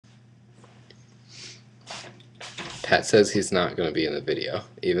Pat says he's not going to be in the video,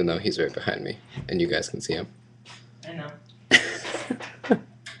 even though he's right behind me, and you guys can see him. I know.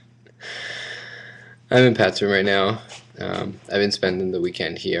 I'm in Pat's room right now. I've been spending the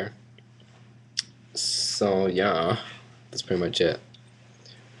weekend here. So, yeah, that's pretty much it.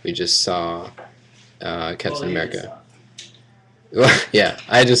 We just saw Captain America. Well, yeah,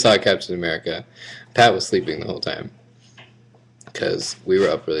 I just saw Captain America. Pat was sleeping the whole time because we were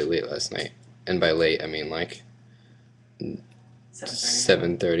up really late last night. And by late, I mean like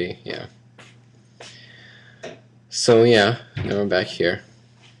 7:30, yeah. So, yeah, now we're back here.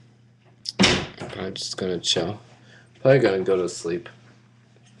 I'm just gonna chill. Probably gonna go to sleep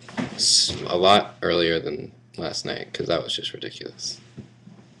a lot earlier than last night because that was just ridiculous.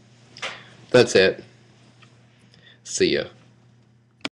 That's it. See ya.